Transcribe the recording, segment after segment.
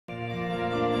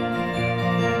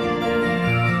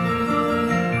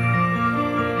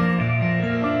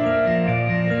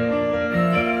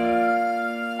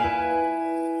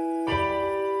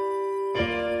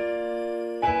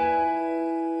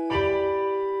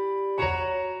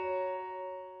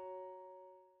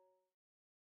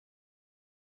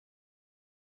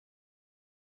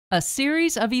A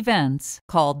series of events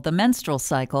called the menstrual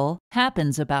cycle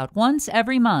happens about once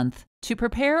every month to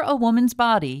prepare a woman's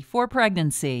body for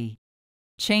pregnancy.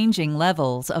 Changing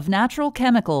levels of natural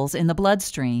chemicals in the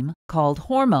bloodstream, called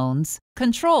hormones,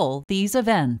 control these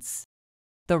events.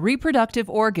 The reproductive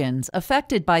organs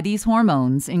affected by these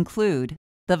hormones include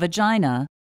the vagina,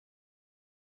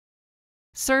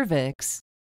 cervix,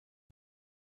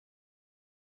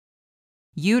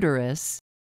 uterus,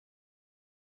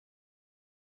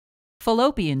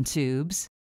 fallopian tubes,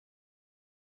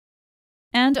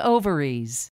 and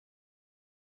ovaries.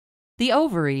 The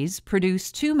ovaries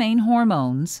produce two main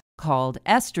hormones called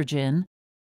estrogen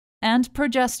and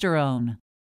progesterone.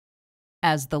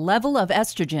 As the level of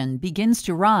estrogen begins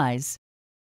to rise,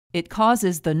 it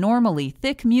causes the normally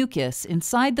thick mucus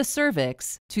inside the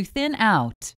cervix to thin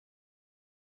out.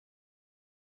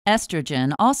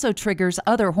 Estrogen also triggers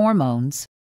other hormones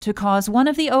to cause one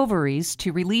of the ovaries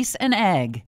to release an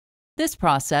egg. This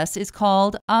process is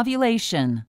called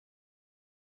ovulation.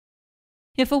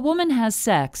 If a woman has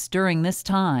sex during this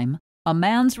time, a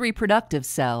man's reproductive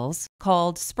cells,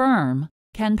 called sperm,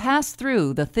 can pass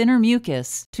through the thinner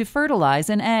mucus to fertilize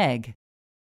an egg.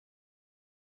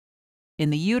 In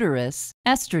the uterus,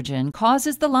 estrogen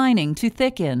causes the lining to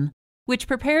thicken, which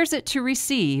prepares it to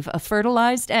receive a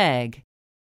fertilized egg.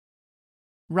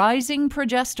 Rising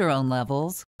progesterone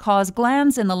levels cause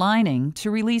glands in the lining to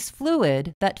release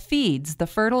fluid that feeds the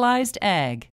fertilized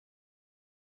egg.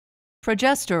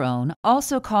 Progesterone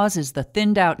also causes the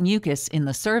thinned-out mucus in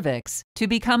the cervix to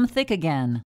become thick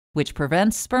again, which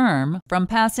prevents sperm from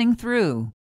passing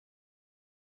through.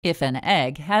 If an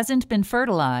egg hasn't been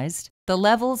fertilized, the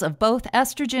levels of both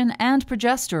estrogen and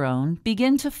progesterone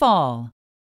begin to fall.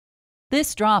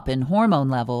 This drop in hormone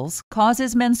levels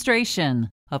causes menstruation,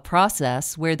 a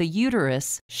process where the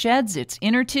uterus sheds its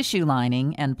inner tissue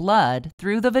lining and blood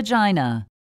through the vagina.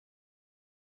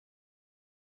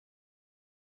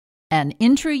 An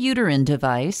intrauterine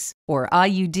device, or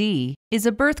IUD, is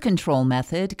a birth control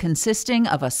method consisting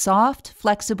of a soft,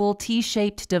 flexible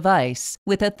T-shaped device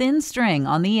with a thin string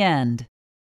on the end.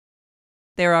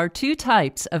 There are two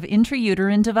types of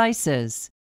intrauterine devices: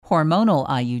 hormonal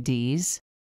IUDs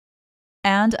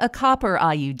and a copper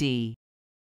IUD.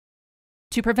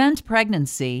 To prevent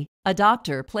pregnancy, a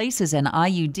doctor places an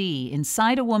IUD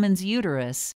inside a woman's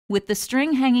uterus with the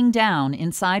string hanging down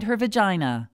inside her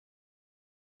vagina.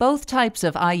 Both types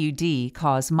of IUD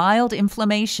cause mild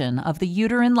inflammation of the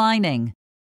uterine lining,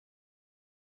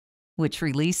 which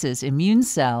releases immune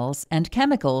cells and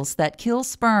chemicals that kill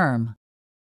sperm.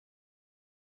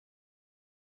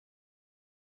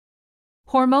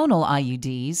 Hormonal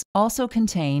IUDs also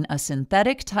contain a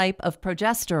synthetic type of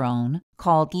progesterone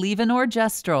called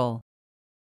levonorgestrel.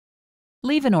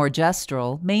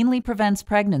 Levonorgestrel mainly prevents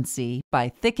pregnancy by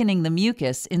thickening the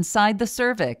mucus inside the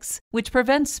cervix, which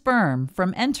prevents sperm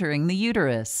from entering the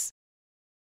uterus.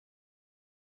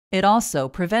 It also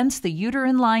prevents the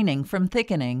uterine lining from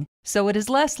thickening, so it is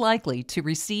less likely to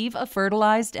receive a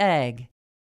fertilized egg.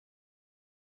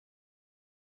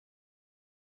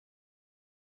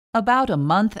 About a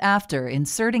month after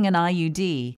inserting an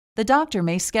IUD, the doctor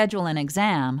may schedule an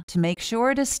exam to make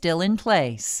sure it is still in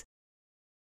place.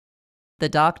 The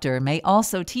doctor may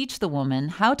also teach the woman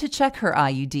how to check her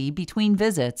IUD between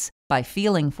visits by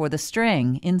feeling for the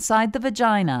string inside the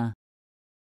vagina.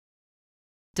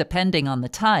 Depending on the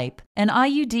type, an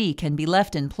IUD can be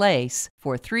left in place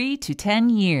for 3 to 10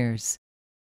 years.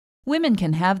 Women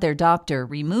can have their doctor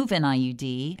remove an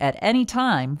IUD at any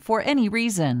time for any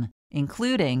reason,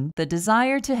 including the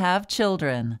desire to have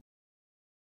children.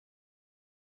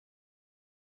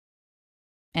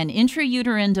 An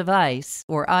intrauterine device,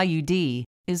 or IUD,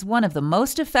 is one of the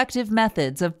most effective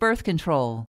methods of birth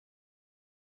control.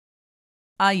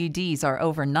 IUDs are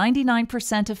over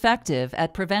 99% effective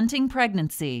at preventing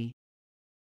pregnancy.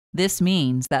 This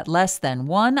means that less than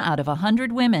 1 out of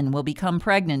 100 women will become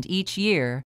pregnant each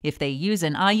year if they use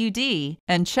an IUD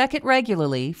and check it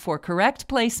regularly for correct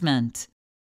placement.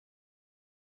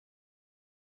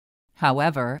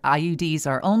 However, IUDs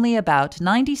are only about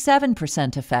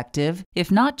 97% effective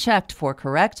if not checked for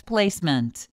correct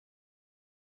placement.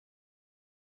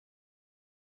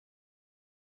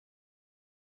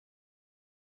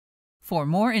 For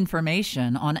more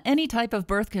information on any type of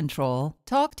birth control,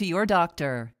 talk to your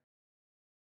doctor.